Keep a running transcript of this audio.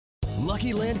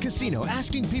Lucky Land Casino,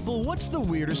 asking people, what's the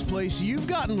weirdest place you've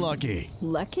gotten lucky?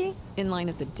 Lucky? In line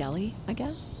at the deli, I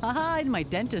guess? Aha, in my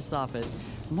dentist's office.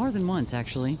 More than once,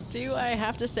 actually. Do I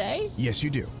have to say? Yes, you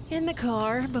do. In the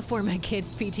car before my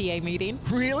kids' PTA meeting.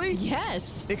 Really?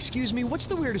 Yes. Excuse me, what's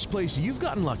the weirdest place you've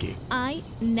gotten lucky? I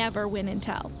never win and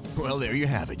tell. Well, there you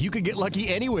have it. You can get lucky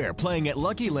anywhere, playing at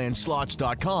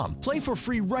LuckyLandSlots.com. Play for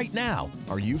free right now.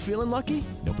 Are you feeling lucky?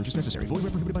 No purchase necessary. Void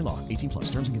where prohibited by law. 18 plus.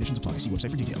 Terms and conditions apply. See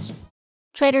website for details.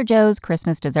 Trader Joe's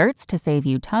Christmas Desserts to Save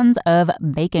You Tons of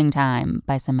Baking Time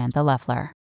by Samantha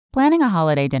Leffler. Planning a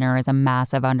holiday dinner is a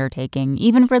massive undertaking,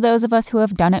 even for those of us who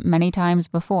have done it many times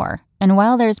before. And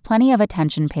while there's plenty of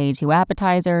attention paid to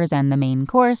appetizers and the main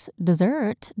course,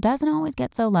 dessert doesn't always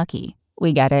get so lucky.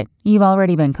 We get it. You've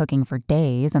already been cooking for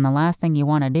days, and the last thing you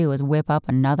want to do is whip up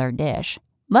another dish.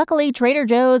 Luckily, Trader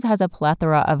Joe's has a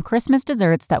plethora of Christmas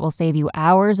desserts that will save you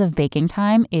hours of baking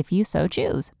time if you so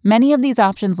choose. Many of these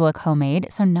options look homemade,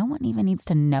 so no one even needs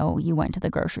to know you went to the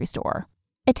grocery store.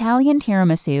 Italian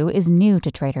tiramisu is new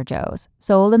to Trader Joe's.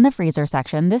 Sold in the freezer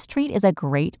section, this treat is a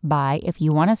great buy if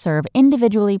you want to serve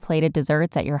individually plated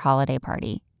desserts at your holiday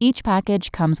party. Each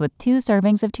package comes with 2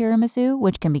 servings of tiramisu,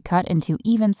 which can be cut into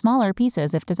even smaller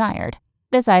pieces if desired.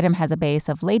 This item has a base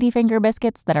of ladyfinger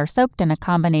biscuits that are soaked in a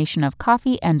combination of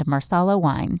coffee and marsala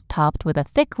wine, topped with a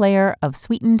thick layer of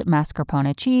sweetened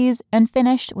mascarpone cheese, and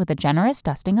finished with a generous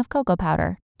dusting of cocoa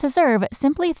powder. To serve,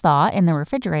 simply thaw in the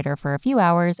refrigerator for a few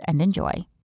hours and enjoy.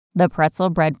 The pretzel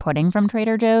bread pudding from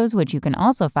Trader Joe's, which you can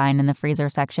also find in the freezer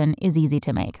section, is easy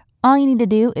to make. All you need to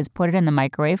do is put it in the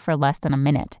microwave for less than a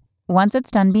minute. Once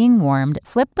it's done being warmed,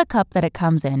 flip the cup that it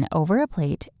comes in over a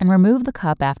plate and remove the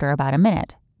cup after about a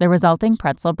minute. The resulting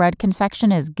pretzel bread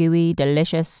confection is gooey,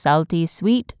 delicious, salty,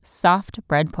 sweet, soft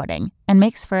bread pudding and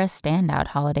makes for a standout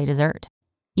holiday dessert.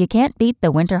 You can't beat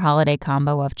the winter holiday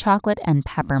combo of chocolate and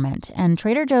peppermint, and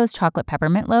Trader Joe's chocolate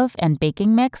peppermint loaf and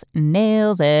baking mix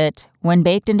nails it. When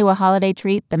baked into a holiday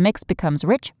treat, the mix becomes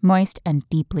rich, moist, and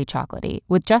deeply chocolatey,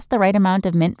 with just the right amount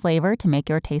of mint flavor to make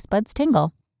your taste buds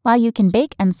tingle. While you can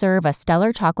bake and serve a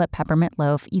stellar chocolate peppermint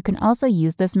loaf, you can also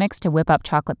use this mix to whip up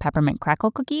chocolate peppermint crackle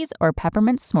cookies or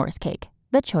peppermint s'mores cake.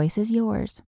 The choice is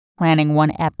yours. Planning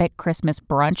one epic Christmas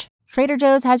brunch? Trader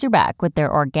Joe's has your back with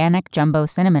their organic jumbo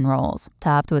cinnamon rolls.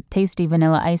 Topped with tasty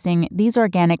vanilla icing, these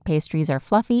organic pastries are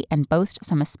fluffy and boast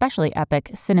some especially epic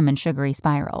cinnamon sugary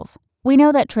spirals. We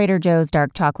know that Trader Joe's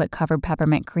dark chocolate-covered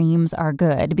peppermint creams are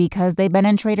good because they've been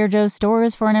in Trader Joe's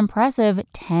stores for an impressive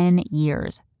 10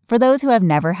 years. For those who have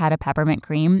never had a peppermint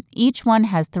cream, each one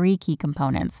has 3 key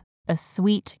components: a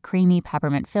sweet, creamy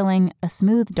peppermint filling, a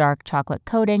smooth dark chocolate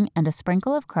coating, and a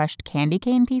sprinkle of crushed candy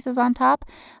cane pieces on top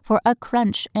for a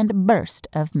crunch and burst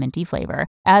of minty flavor.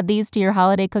 Add these to your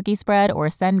holiday cookie spread or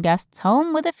send guests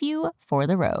home with a few for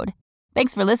the road.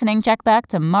 Thanks for listening. Check back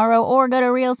tomorrow or go to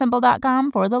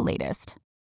realsimple.com for the latest.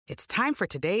 It's time for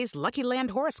today's Lucky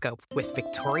Land horoscope with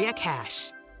Victoria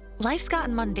Cash. Life's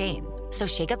gotten mundane, so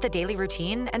shake up the daily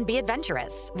routine and be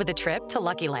adventurous with a trip to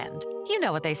Lucky Land. You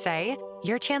know what they say,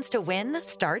 your chance to win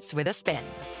starts with a spin.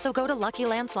 So go to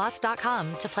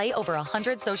LuckyLandSlots.com to play over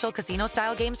 100 social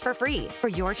casino-style games for free for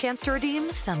your chance to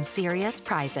redeem some serious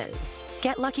prizes.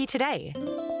 Get lucky today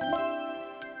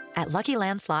at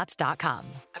LuckyLandSlots.com.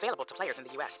 Available to players in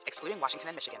the U.S., excluding Washington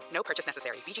and Michigan. No purchase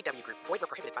necessary. VGW Group. Void where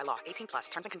prohibited by law. 18 plus.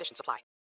 Terms and conditions apply.